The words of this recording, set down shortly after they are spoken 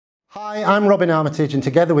Hi, I'm Robin Armitage, and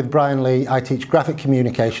together with Brian Lee I teach graphic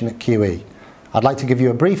communication at QE. I'd like to give you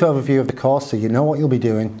a brief overview of the course so you know what you'll be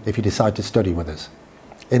doing if you decide to study with us.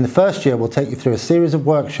 In the first year we'll take you through a series of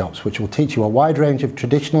workshops which will teach you a wide range of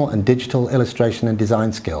traditional and digital illustration and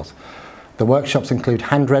design skills. The workshops include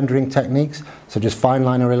hand rendering techniques such as fine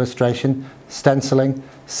liner illustration, stenciling,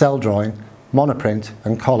 cell drawing, monoprint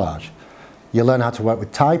and collage. You'll learn how to work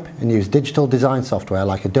with type and use digital design software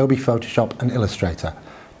like Adobe Photoshop and Illustrator.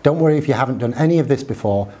 Don't worry if you haven't done any of this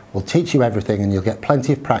before, we'll teach you everything and you'll get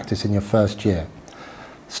plenty of practice in your first year.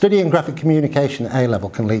 Studying graphic communication at A-level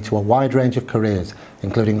can lead to a wide range of careers,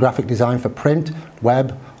 including graphic design for print,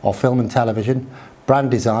 web or film and television, brand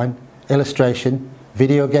design, illustration,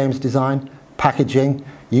 video games design, packaging,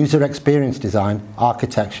 user experience design,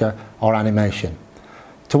 architecture or animation.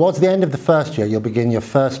 Towards the end of the first year you'll begin your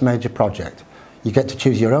first major project. You get to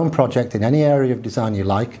choose your own project in any area of design you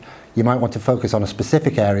like. You might want to focus on a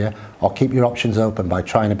specific area or keep your options open by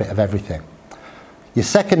trying a bit of everything. Your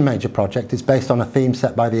second major project is based on a theme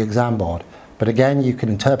set by the exam board, but again you can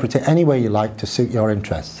interpret it any way you like to suit your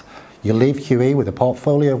interests. You'll leave QE with a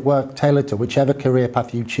portfolio of work tailored to whichever career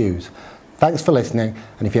path you choose. Thanks for listening,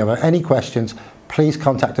 and if you have any questions, please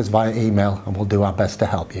contact us via email and we'll do our best to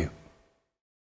help you.